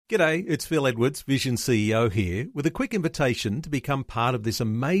G'day, it's Phil Edwards, Vision CEO here, with a quick invitation to become part of this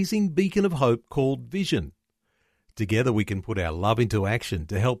amazing beacon of hope called Vision. Together we can put our love into action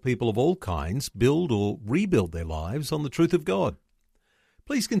to help people of all kinds build or rebuild their lives on the truth of God.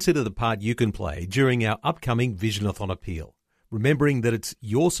 Please consider the part you can play during our upcoming Visionathon appeal, remembering that it's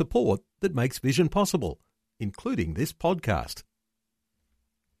your support that makes Vision possible, including this podcast.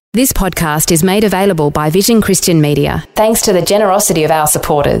 This podcast is made available by Vision Christian Media, thanks to the generosity of our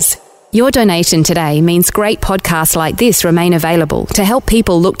supporters. Your donation today means great podcasts like this remain available to help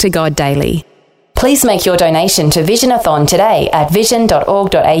people look to God daily. Please make your donation to Visionathon today at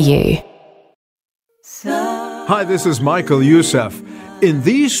vision.org.au. Hi, this is Michael Youssef. In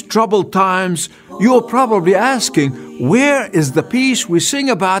these troubled times, you're probably asking, where is the peace we sing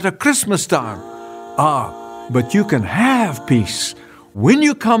about at Christmas time? But you can have peace. When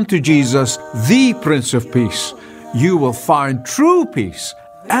you come to Jesus, the Prince of Peace, you will find true peace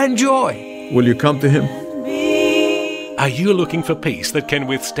and joy. Will you come to Him? Are you looking for peace that can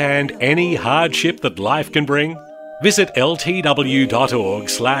withstand any hardship that life can bring? Visit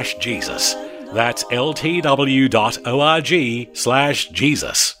ltw.org/Jesus. That's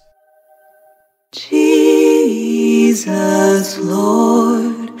ltw.org/Jesus. Jesus,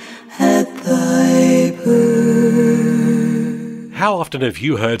 Lord, at thy birth. How often have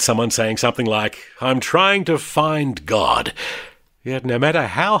you heard someone saying something like, "I'm trying to find God," yet no matter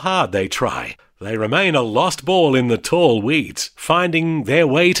how hard they try, they remain a lost ball in the tall weeds, finding their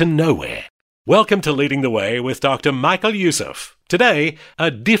way to nowhere? Welcome to Leading the Way with Dr. Michael Youssef. Today, a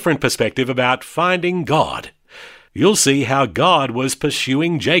different perspective about finding God. You'll see how God was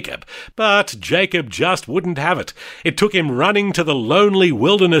pursuing Jacob, but Jacob just wouldn't have it. It took him running to the lonely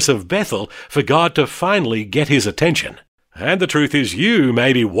wilderness of Bethel for God to finally get his attention. And the truth is, you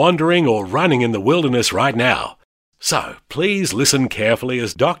may be wandering or running in the wilderness right now. So, please listen carefully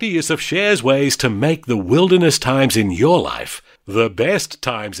as Dr. Youssef shares ways to make the wilderness times in your life the best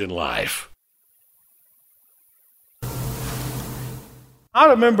times in life. I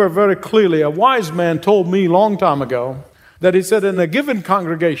remember very clearly a wise man told me a long time ago that he said in a given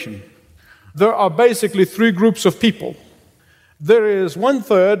congregation, there are basically three groups of people. There is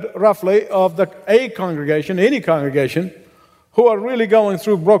 1/3, roughly, of any congregation, who are really going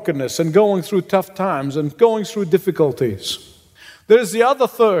through brokenness and going through tough times and going through difficulties. There's the other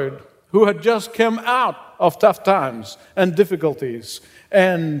third who had just come out of tough times and difficulties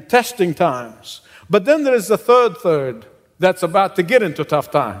and testing times. But then there is the third that's about to get into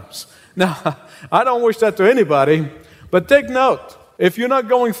tough times. Now, I don't wish that to anybody, but take note. If you're not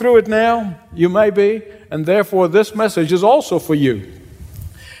going through it now, you may be, and therefore this message is also for you.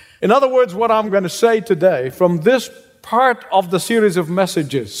 In other words, what I'm going to say today from this part of the series of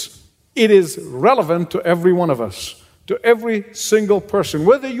messages, it is relevant to every one of us, to every single person.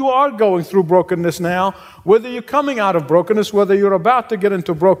 Whether you are going through brokenness now, whether you're coming out of brokenness, whether you're about to get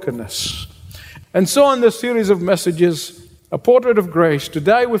into brokenness. And so in this series of messages, A Portrait of Grace,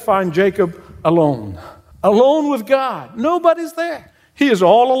 today we find Jacob alone with God. Nobody's there. He is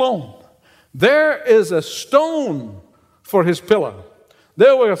all alone. There is a stone for his pillow.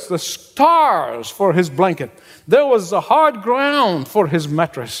 There was the stars for his blanket. There was the hard ground for his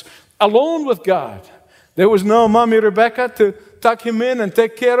mattress. Alone with God. There was no Mommy Rebecca to tuck him in and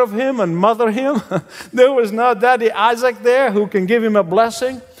take care of him and mother him. There was no Daddy Isaac there who can give him a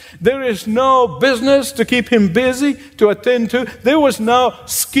blessing. There is no business to keep him busy, to attend to. There was no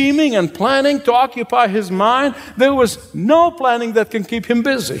scheming and planning to occupy his mind. There was no planning that can keep him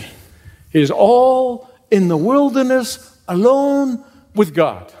busy. He's all in the wilderness, alone with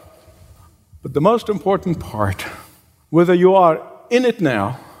God. But the most important part, whether you are in it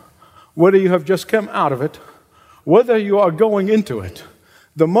now, whether you have just come out of it, whether you are going into it,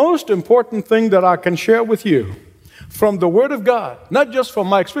 the most important thing that I can share with you from the Word of God, not just from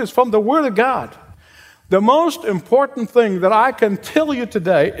my experience, from the Word of God, the most important thing that I can tell you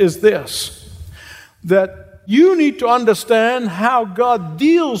today is this, that you need to understand how God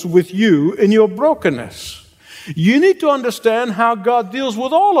deals with you in your brokenness. You need to understand how God deals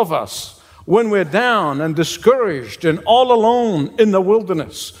with all of us when we're down and discouraged and all alone in the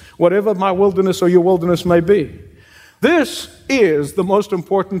wilderness, whatever my wilderness or your wilderness may be. This is the most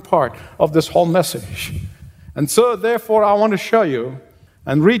important part of this whole message. And so, therefore, I want to show you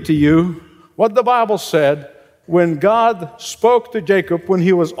and read to you what the Bible said when God spoke to Jacob when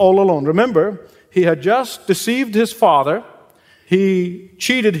he was all alone. Remember, he had just deceived his father. He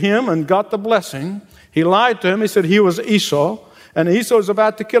cheated him and got the blessing. He lied to him. He said he was Esau. And Esau is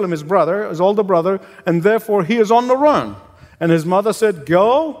about to kill him, his brother, his older brother. And therefore, he is on the run. And his mother said,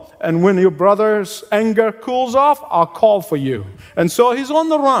 go, and when your brother's anger cools off, I'll call for you. And so he's on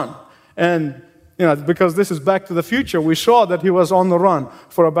the run. And, because this is Back to the Future, we saw that he was on the run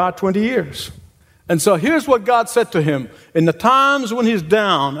for about 20 years. And so here's what God said to him in the times when he's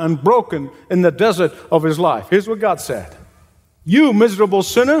down and broken in the desert of his life. Here's what God said. You miserable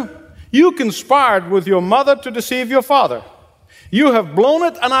sinner, you conspired with your mother to deceive your father. You have blown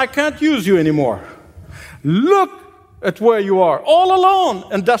it, and I can't use you anymore. Look at where you are, all alone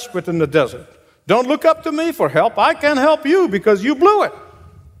and desperate in the desert. Don't look up to me for help. I can't help you because you blew it.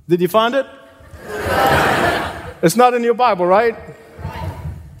 Did you find it? It's not in your Bible, right?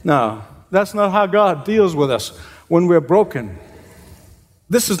 No, that's not how God deals with us when we're broken.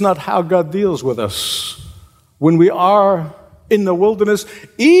 This is not how God deals with us when we are in the wilderness,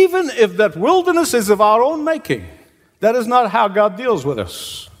 even if that wilderness is of our own making. That is not how God deals with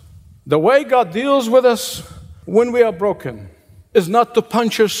us. The way God deals with us when we are broken is not to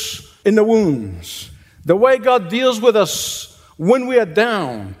punch us in the wounds. The way God deals with us when we are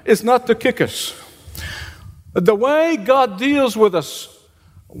down is not to kick us. The way God deals with us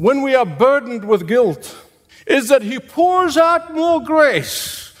when we are burdened with guilt is that He pours out more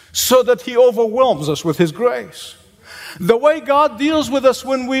grace so that He overwhelms us with His grace. The way God deals with us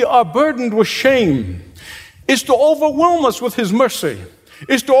when we are burdened with shame is to overwhelm us with His mercy,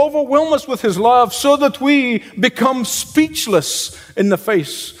 is to overwhelm us with His love so that we become speechless in the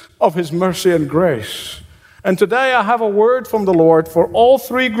face of His mercy and grace. And today I have a word from the Lord for all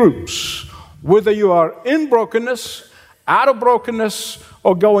three groups, whether you are in brokenness, out of brokenness,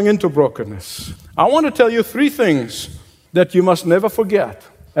 or going into brokenness. I want to tell you three things that you must never forget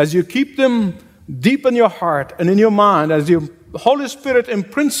as you keep them deep in your heart and in your mind, as the Holy Spirit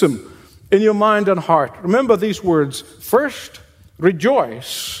imprints them in your mind and heart. Remember these words. First,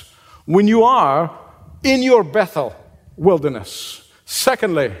 rejoice when you are in your Bethel wilderness.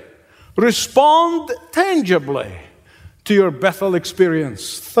 Secondly, respond tangibly to your Bethel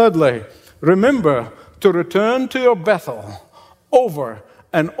experience. Thirdly, remember to return to your Bethel over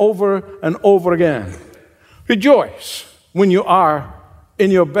and over and over again. Rejoice when you are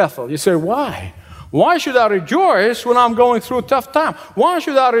in your Bethel. You say, why? Why should I rejoice when I'm going through a tough time? Why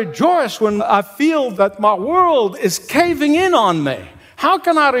should I rejoice when I feel that my world is caving in on me? How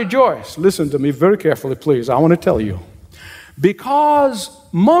can I rejoice? Listen to me very carefully, please. I want to tell you. Because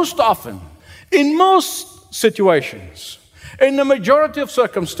most often, in most situations, in the majority of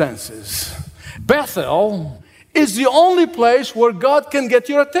circumstances, Bethel is the only place where God can get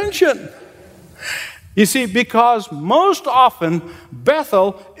your attention. You see, because most often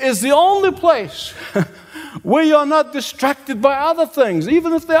Bethel is the only place where you're not distracted by other things,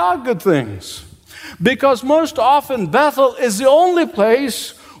 even if they are good things. Because most often Bethel is the only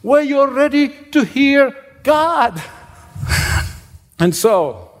place where you're ready to hear God. And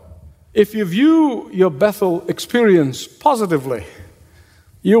so, if you view your Bethel experience positively,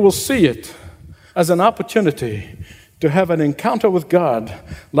 you will see it as an opportunity to have an encounter with God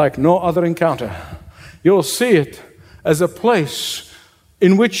like no other encounter. You'll see it as a place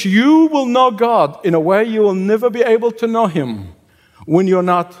in which you will know God in a way you will never be able to know Him when you're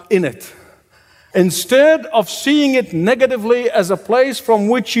not in it. Instead of seeing it negatively as a place from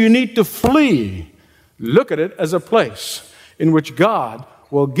which you need to flee, look at it as a place in which God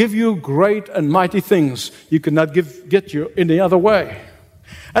will give you great and mighty things you cannot get you any other way.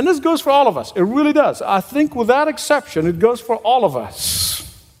 And this goes for all of us. It really does. I think without exception, it goes for all of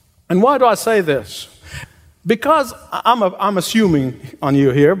us. And why do I say this? Because I'm assuming on you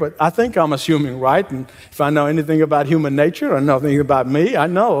here, but I think I'm assuming right. And if I know anything about human nature or nothing about me, I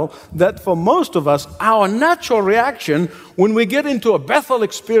know that for most of us, our natural reaction when we get into a Bethel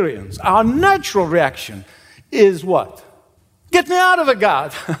experience, our natural reaction is what? Get me out of it,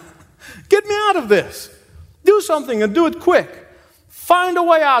 God. Get me out of this. Do something and do it quick. Find a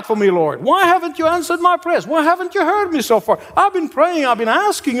way out for me, Lord. Why haven't you answered my prayers? Why haven't you heard me so far? I've been praying, I've been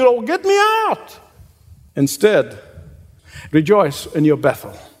asking you, Lord, get me out. Instead, rejoice in your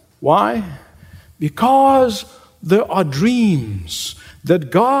Bethel. Why? Because there are dreams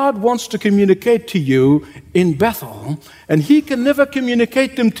that God wants to communicate to you in Bethel, and He can never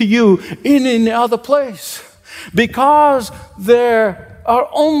communicate them to you in any other place. Because there are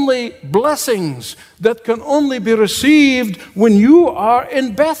only blessings that can only be received when you are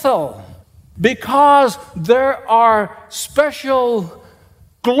in Bethel. Because there are special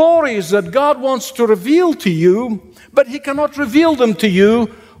glories that God wants to reveal to you, but He cannot reveal them to you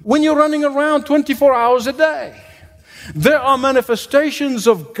when you're running around 24 hours a day. There are manifestations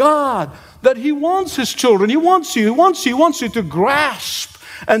of God that He wants His children. He wants you to grasp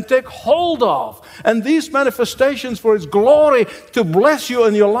and take hold of. And these manifestations for His glory to bless you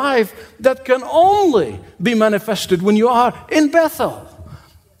in your life, that can only be manifested when you are in Bethel.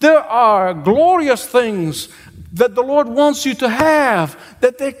 There are glorious things that the Lord wants you to have,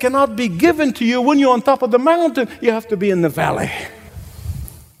 that they cannot be given to you when you're on top of the mountain. You have to be in the valley.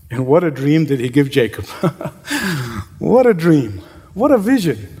 And what a dream did He give Jacob. What a dream. What a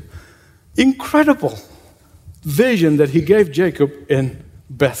vision. Incredible vision that He gave Jacob in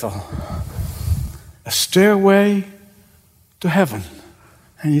Bethel. A stairway to heaven.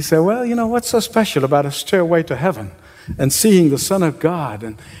 And you say, well, you know, what's so special about a stairway to heaven? And seeing the Son of God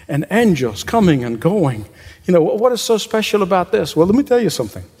and angels coming and going. You know, what is so special about this? Well, let me tell you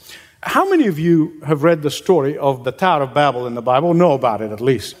something. How many of you have read the story of the Tower of Babel in the Bible? Know about it at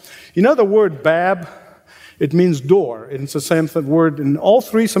least. You know the word Bab? It means door. It's the same word in all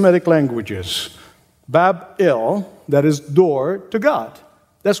three Semitic languages. Bab-il, that is door to God.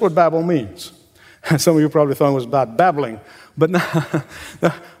 That's what Babel means. Some of you probably thought it was about babbling. But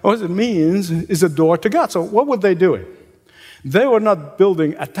what it means is a door to God. So what were they doing? They were not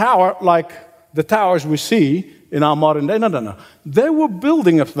building a tower like the towers we see in our modern day. No. They were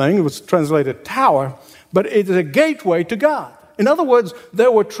building a thing, it was translated tower, but it is a gateway to God. In other words, they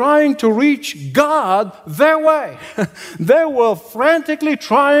were trying to reach God their way. They were frantically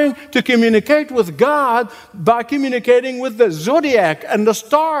trying to communicate with God by communicating with the zodiac and the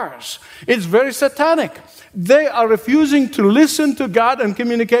stars. It's very satanic. They are refusing to listen to God and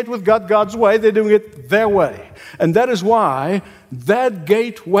communicate with God God's way. They're doing it their way. And that is why that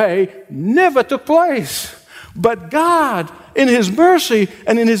gateway never took place. But God, in His mercy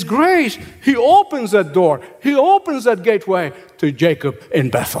and in His grace, He opens that door. He opens that gateway to Jacob in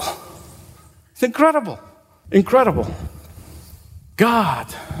Bethel. It's incredible. Incredible.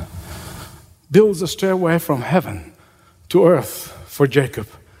 God builds a stairway from heaven to earth for Jacob.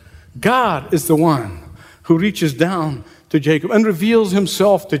 God is the one who reaches down to Jacob and reveals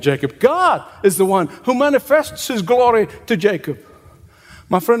Himself to Jacob. God is the one who manifests His glory to Jacob.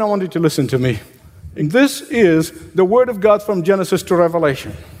 My friend, I want you to listen to me. And this is the Word of God from Genesis to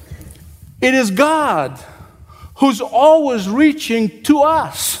Revelation. It is God who's always reaching to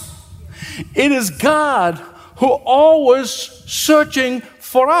us. It is God who always searching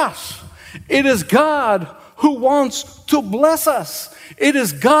for us. It is God who wants to bless us. It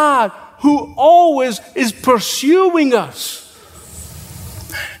is God who always is pursuing us.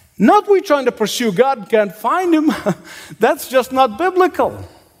 Not we trying to pursue God and can't find Him. That's just not biblical.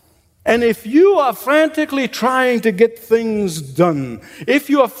 And if you are frantically trying to get things done,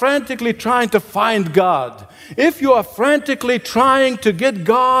 if you are frantically trying to find God, if you are frantically trying to get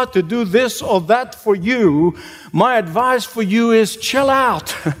God to do this or that for you, my advice for you is chill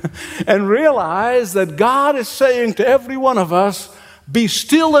out and realize that God is saying to every one of us, be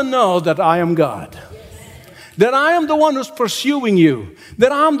still and know that I am God. That I am the one who's pursuing you.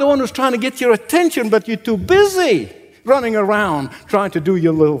 That I'm the one who's trying to get your attention, but you're too busy running around trying to do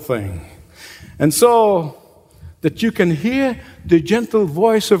your little thing. And so that you can hear the gentle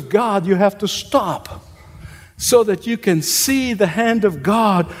voice of God, you have to stop so that you can see the hand of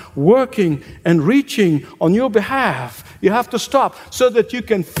God working and reaching on your behalf. You have to stop so that you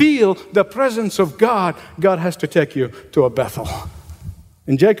can feel the presence of God. God has to take you to a Bethel.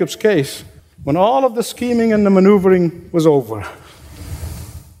 In Jacob's case, when all of the scheming and the maneuvering was over,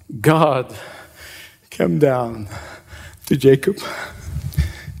 God came down to Jacob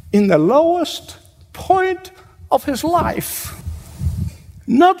in the lowest point of his life.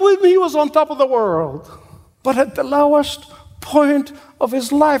 Not when he was on top of the world, but at the lowest point of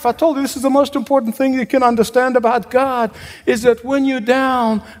his life. I told you this is the most important thing you can understand about God, is that when you're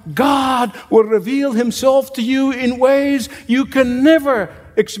down, God will reveal Himself to you in ways you can never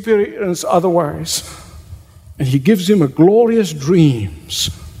experience otherwise. And He gives him a glorious dreams.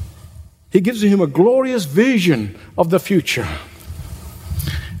 He gives him a glorious vision of the future.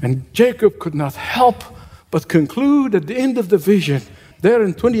 And Jacob could not help but conclude at the end of the vision, there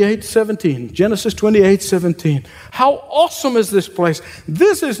in 28:17, Genesis 28:17. How awesome is this place?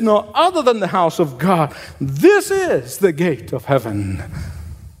 This is no other than the house of God. This is the gate of heaven.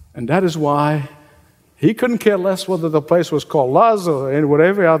 And that is why he couldn't care less whether the place was called Luz or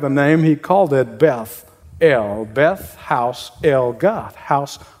whatever other name. He called it Beth-el. Beth, house, El, God,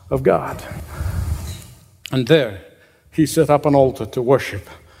 house of God. And there he set up an altar to worship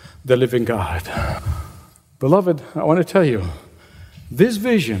the living God. Beloved, I want to tell you, this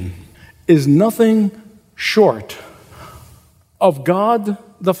vision is nothing short of God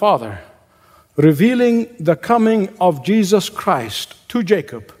the Father revealing the coming of Jesus Christ to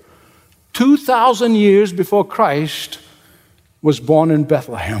Jacob 2,000 years before Christ was born in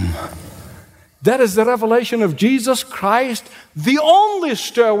Bethlehem. That is the revelation of Jesus Christ, the only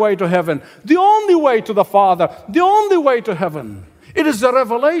stairway to heaven, the only way to the Father, the only way to heaven. It is the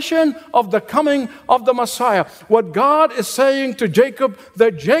revelation of the coming of the Messiah. What God is saying to Jacob,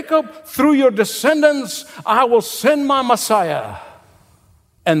 that Jacob, through your descendants, I will send my Messiah.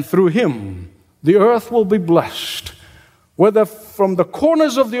 And through him, the earth will be blessed. Whether from the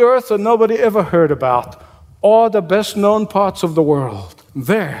corners of the earth that nobody ever heard about, or the best known parts of the world,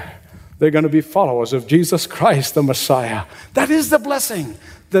 they're going to be followers of Jesus Christ, the Messiah. That is the blessing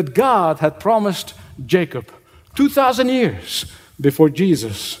that God had promised Jacob 2,000 years before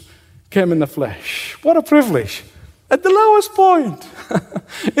Jesus came in the flesh. What a privilege. At the lowest point,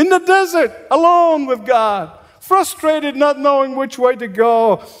 in the desert, alone with God, frustrated, not knowing which way to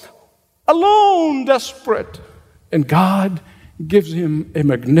go, alone, desperate. And God gives him a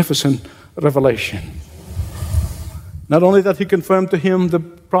magnificent revelation. Not only that he confirmed to him the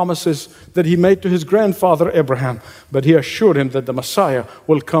promises that he made to his grandfather Abraham, but he assured him that the Messiah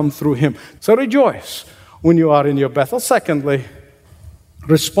will come through him. So rejoice when you are in your Bethel. Secondly,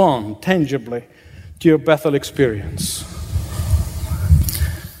 respond tangibly to your Bethel experience.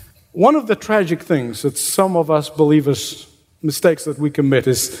 One of the tragic things that some of us believers, mistakes that we commit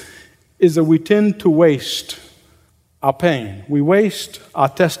is that we tend to waste our pain. We waste our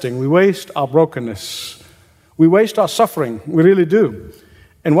testing. We waste our brokenness. We waste our suffering. We really do.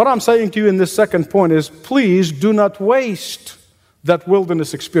 And what I'm saying to you in this second point is, please do not waste that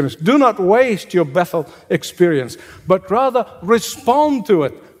wilderness experience. Do not waste your Bethel experience, but rather respond to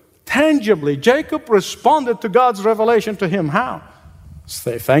it tangibly. Jacob responded to God's revelation to him. How?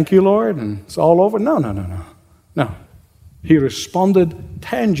 Say, thank you, Lord, and it's all over? No. He responded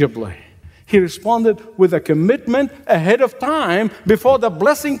tangibly. He responded with a commitment ahead of time. Before the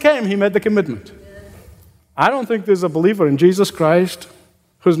blessing came, he made the commitment. I don't think there's a believer in Jesus Christ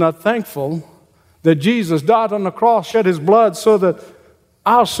who's not thankful that Jesus died on the cross, shed his blood so that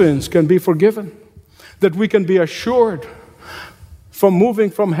our sins can be forgiven, that we can be assured from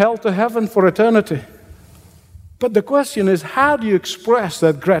moving from hell to heaven for eternity. But the question is, how do you express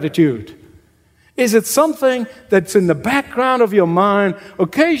that gratitude? Is it something that's in the background of your mind?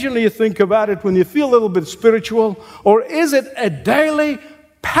 Occasionally you think about it when you feel a little bit spiritual, or is it a daily,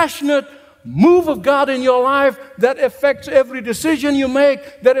 passionate move of God in your life that affects every decision you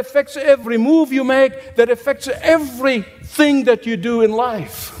make, that affects every move you make, that affects everything that you do in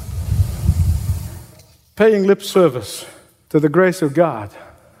life? Paying lip service to the grace of God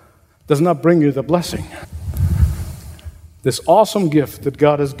does not bring you the blessing. This awesome gift that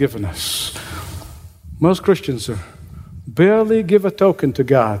God has given us. Most Christians barely give a token to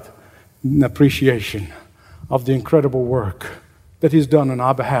God in appreciation of the incredible work that he's done on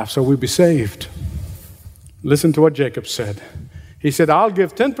our behalf so we'll be saved. Listen to what Jacob said. He said, I'll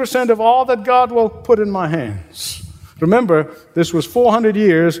give 10% of all that God will put in my hands. Remember, this was 400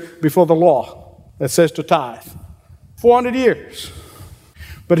 years before the law that says to tithe. 400 years.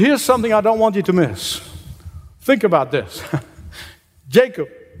 But here's something I don't want you to miss. Think about this. Jacob,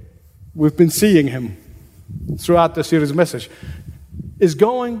 we've been seeing him throughout the series message, is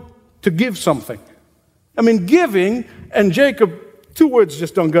going to give something. I mean, giving and Jacob, two words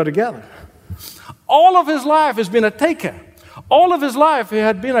just don't go together. All of his life has been a taker. All of his life he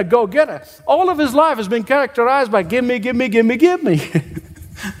had been a go-getter. All of his life has been characterized by give me, give me, give me, give me.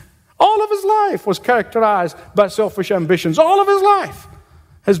 All of his life was characterized by selfish ambitions. All of his life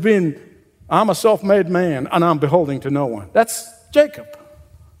has been, I'm a self-made man and I'm beholding to no one. That's Jacob.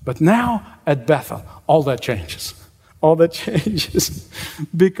 But now at Bethel, all that changes. All that changes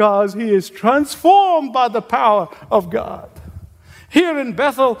because he is transformed by the power of God. Here in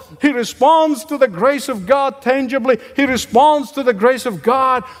Bethel, he responds to the grace of God tangibly. He responds to the grace of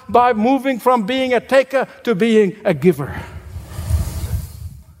God by moving from being a taker to being a giver.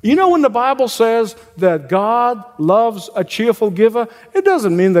 You know, when the Bible says that God loves a cheerful giver, it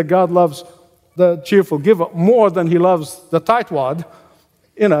doesn't mean that God loves the cheerful giver more than he loves the tightwad,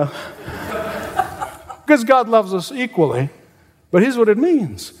 you know. Because God loves us equally. But here's what it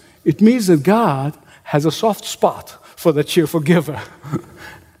means. It means that God has a soft spot for the cheerful giver.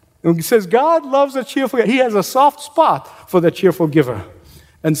 And he says God loves a cheerful giver. He has a soft spot for the cheerful giver.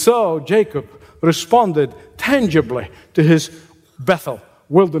 And so Jacob responded tangibly to his Bethel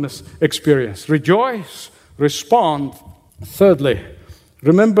wilderness experience. Rejoice, respond. Thirdly,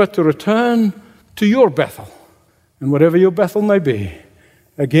 remember to return to your Bethel. And whatever your Bethel may be,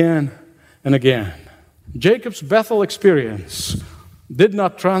 again and again. Jacob's Bethel experience did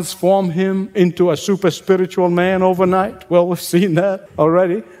not transform him into a super spiritual man overnight. Well, we've seen that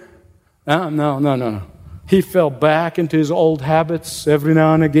already. No. He fell back into his old habits every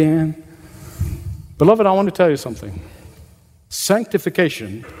now and again. Beloved, I want to tell you something.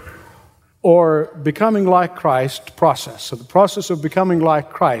 Sanctification, or becoming like Christ process, so the process of becoming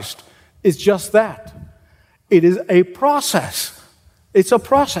like Christ, is just that. It is a process. It's a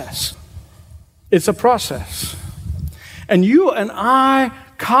process. It's a process. And you and I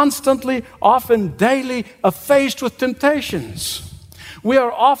constantly, often daily, are faced with temptations. We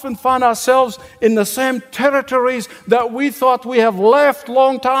are often find ourselves in the same territories that we thought we have left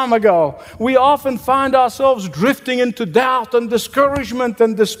long time ago. We often find ourselves drifting into doubt and discouragement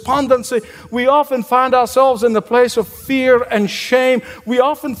and despondency. We often find ourselves in the place of fear and shame. We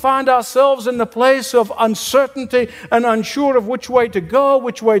often find ourselves in the place of uncertainty and unsure of which way to go,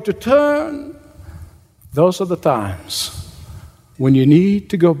 which way to turn. Those are the times when you need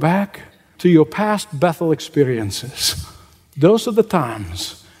to go back to your past Bethel experiences. Those are the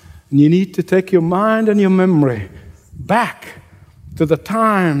times when you need to take your mind and your memory back to the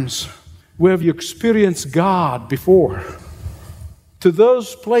times where you experienced God before, to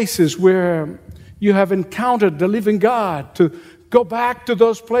those places where you have encountered the living God, to go back to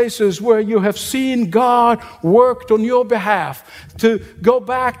those places where you have seen God worked on your behalf, to go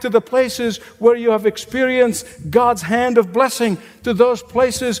back to the places where you have experienced God's hand of blessing, to those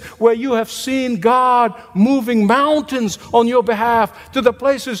places where you have seen God moving mountains on your behalf, to the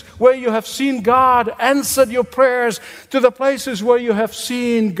places where you have seen God answered your prayers, to the places where you have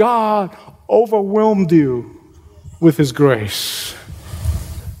seen God overwhelmed you with His grace.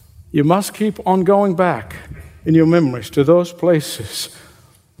 You must keep on going back in your memories to those places.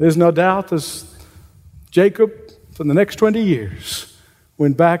 There's no doubt as Jacob, for the next 20 years,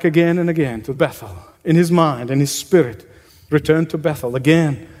 went back again and again to Bethel, in his mind and his spirit, returned to Bethel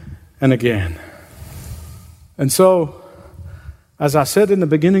again and again. And so, as I said in the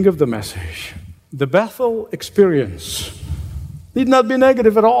beginning of the message, the Bethel experience need not be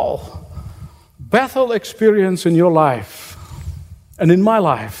negative at all. Bethel experience in your life and in my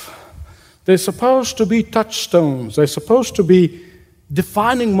life, they're supposed to be touchstones. They're supposed to be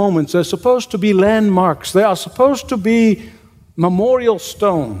defining moments. They're supposed to be landmarks. They are supposed to be memorial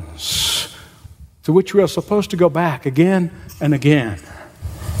stones to which we are supposed to go back again and again.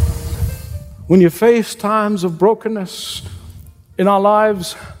 When you face times of brokenness in our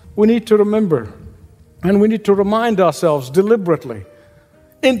lives, we need to remember and we need to remind ourselves deliberately,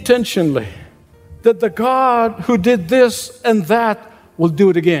 intentionally, that the God who did this and that will do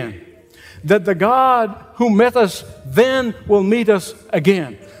it again. That the God who met us then will meet us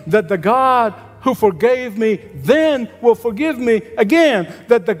again. That the God who forgave me then will forgive me again.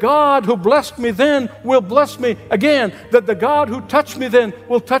 That the God who blessed me then will bless me again. That the God who touched me then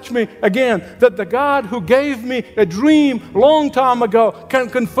will touch me again. That the God who gave me a dream long time ago can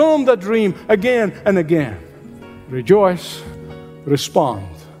confirm the dream again and again. Rejoice, respond,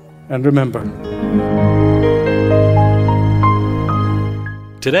 and remember.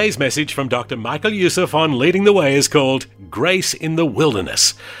 Today's message from Dr. Michael Youssef on Leading the Way is called Grace in the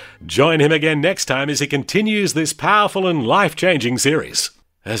Wilderness. Join him again next time as he continues this powerful and life-changing series.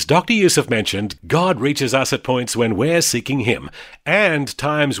 As Dr. Youssef mentioned, God reaches us at points when we're seeking Him and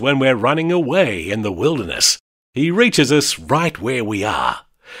times when we're running away in the wilderness. He reaches us right where we are.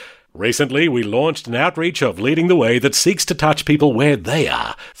 Recently, we launched an outreach of Leading the Way that seeks to touch people where they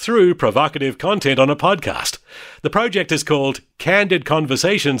are through provocative content on a podcast. The project is called Candid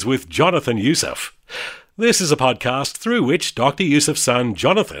Conversations with Jonathan Youssef. This is a podcast through which Dr. Youssef's son,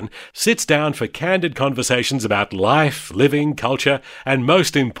 Jonathan, sits down for candid conversations about life, living, culture, and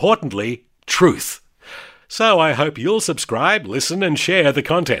most importantly, truth. So I hope you'll subscribe, listen, and share the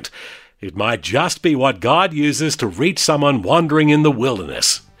content. It might just be what God uses to reach someone wandering in the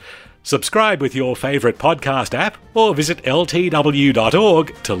wilderness. Subscribe with your favourite podcast app or visit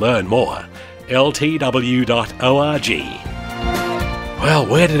ltw.org to learn more. ltw.org. Well,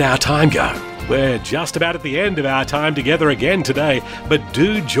 where did our time go? We're just about at the end of our time together again today, but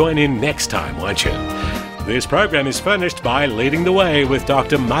do join in next time, won't you? This program is furnished by Leading the Way with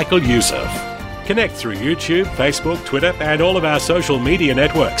Dr. Michael Youssef. Connect through YouTube, Facebook, Twitter, and all of our social media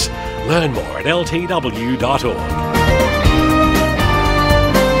networks. Learn more at ltw.org.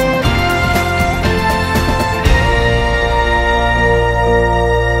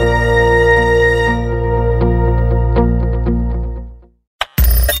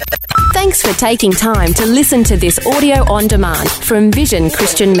 Thanks for taking time to listen to this audio on demand from Vision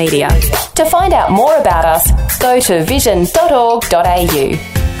Christian Media. To find out more about us, go to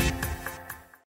vision.org.au.